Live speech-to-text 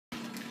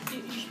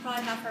should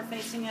probably have her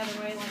facing the other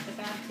way like the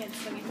bad kids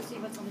so we can see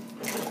what's on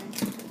the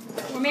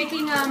screen.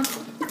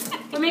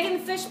 We're making the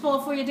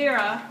fishbowl for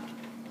Yadira.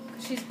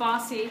 She's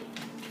bossy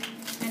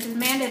and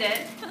demanded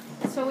it.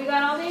 So we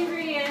got all the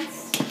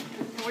ingredients.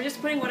 And we're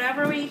just putting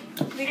whatever we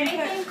can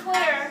Anything put.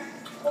 clear.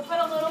 We'll put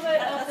a little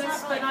bit of That's this,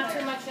 not but really not clear.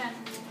 too much in.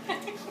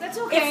 That's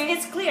okay.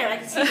 It's clear. I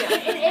can see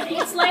it.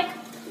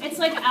 It's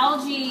like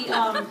algae.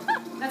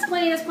 That's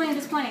plenty. That's plenty.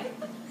 That's plenty.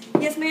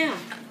 Yes, ma'am.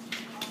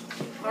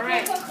 All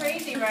right. Go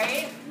crazy,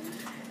 right?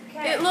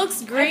 Okay. It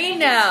looks I green think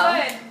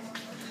now.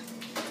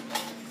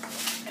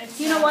 It's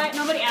good. You know what?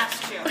 Nobody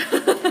asked you.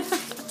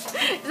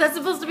 Is that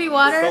supposed to be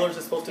What water? color is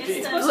it supposed to be?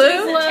 It's supposed Blue?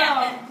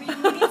 to be blue.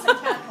 We need some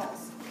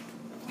tadpoles.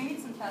 We need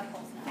some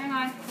tadpoles now. Hang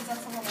on. Because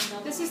that's a little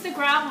milk. This is the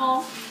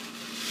gravel.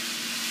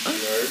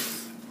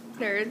 Nerds.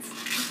 Nerds.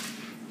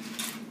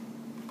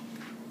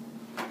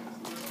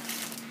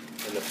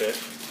 And the fish.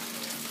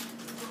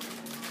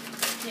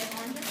 Yeah,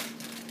 oranges.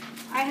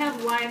 I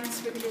have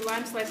limes. We can do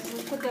lime slices.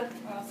 Let's put the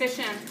fish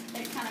in.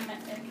 It kind of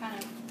makes the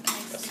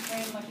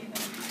brain look even.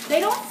 They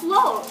don't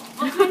float.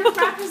 What kind of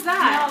crap is No,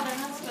 that? they're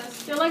not supposed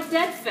to. They're like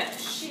dead fish.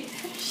 She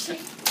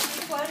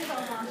floated on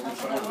top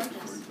of the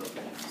oranges.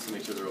 Just to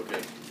make sure they're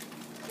okay.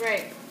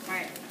 Right.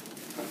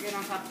 Get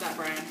on top of that,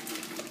 Brian.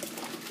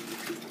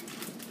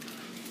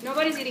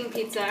 Nobody's eating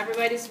pizza.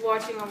 Everybody's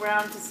watching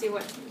around to see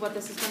what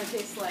this is going to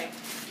taste like.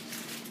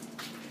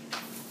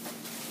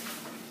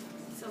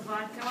 So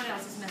vodka, what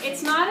else is missing?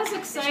 It's not as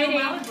There's no exciting.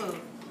 Malibu.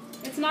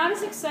 It's not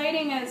as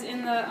exciting as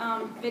in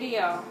the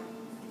video.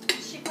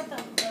 She put the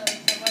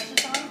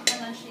wedges on and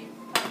then she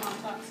put them on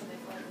top so they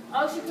floated.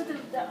 Oh, she put the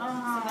didn't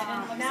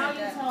look now so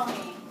you good. tell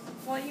me.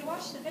 Well, you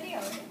watched the video.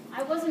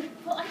 I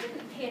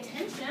didn't pay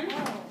attention.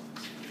 Oh.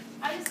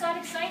 I just got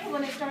excited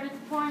when they started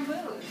pouring booze.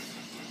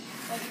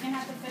 Well, you can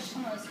have to fish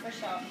some of those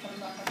fish out and put them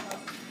back on top.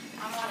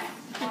 I'm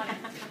on it.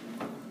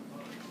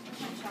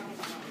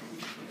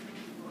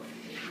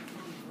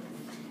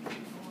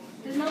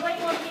 Does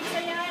nobody want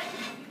pizza yet?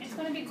 It's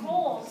going to be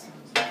cold.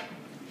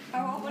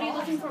 What are you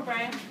looking for,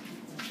 Brian?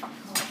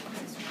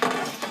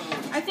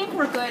 I think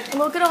we're good.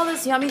 Look at all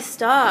this yummy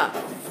stuff.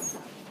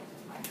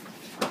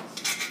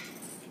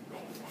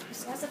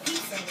 That's a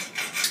pizza.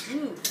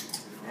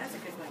 That's a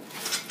good one.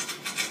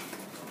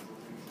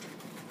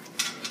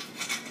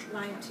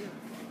 Lime too.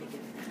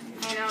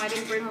 I know, I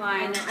didn't bring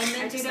lime. I know, I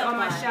meant to did it say on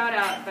my lime. shout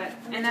out, but I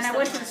and meant then to I say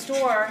went to the lime.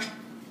 store.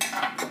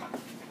 I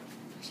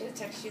should have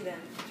texted you then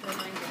to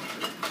remind you.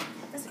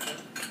 That's okay.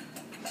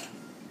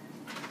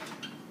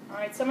 All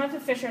right, some of the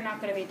fish are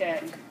not going to be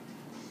dead.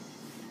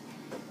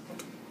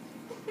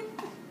 You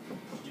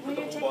Well,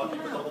 put you're the whole taking bottle, them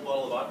put the whole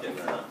bottle of vodka in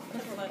there, huh?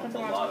 Put A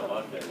lot of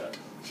vodka in there.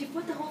 She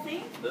put the whole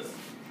thing? This?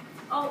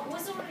 Oh, it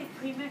was already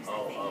pre-mixed, I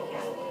think.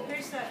 Oh.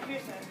 Here's the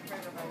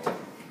burger bun.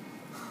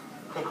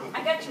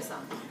 I got you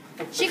some.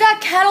 She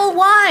got Kettle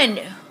One.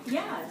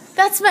 Yes.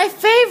 That's my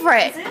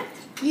favorite. Is it?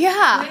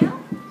 Yeah. Well,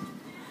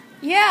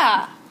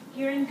 Yeah.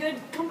 you're in good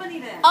company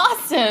then.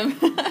 Awesome.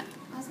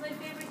 That's my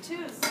favorite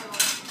too, so.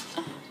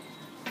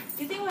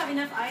 Do you think we'll have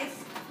enough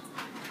ice?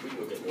 We can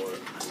go get more.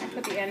 I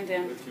put the end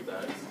in. With 2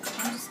 bags.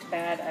 I'm just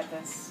bad at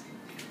this.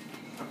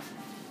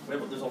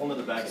 There's a whole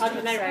other bag. I'll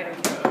do that right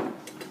away.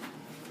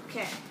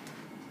 Okay.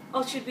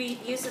 Oh, should we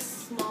use a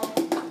small?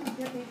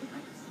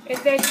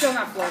 They're still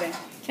not floating.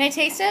 Can I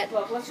taste it?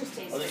 Look, let's just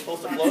taste Are they it.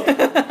 supposed to float?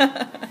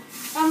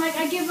 I'm like,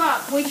 I give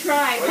up. We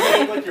tried. Or you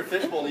look like your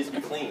fishbowl needs to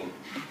be clean.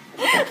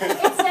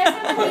 It says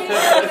in the video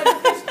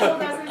that the fish bowl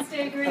doesn't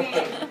stay green.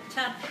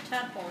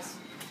 Tadpoles.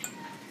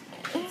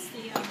 It's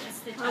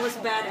the I was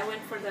bad. I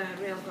went for the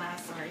real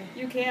glass. Sorry.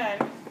 You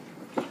can.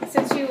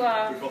 Since you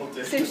both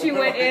did. since you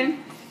went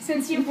in,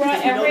 since you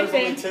brought You know there's only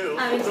everything. 2.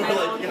 I'm So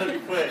like, you gotta be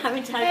quick. I'm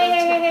entitled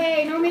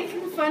Hey, no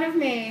making fun of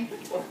me.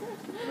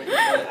 Make it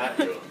at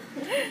you.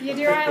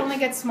 Yadira only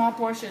gets small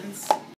portions.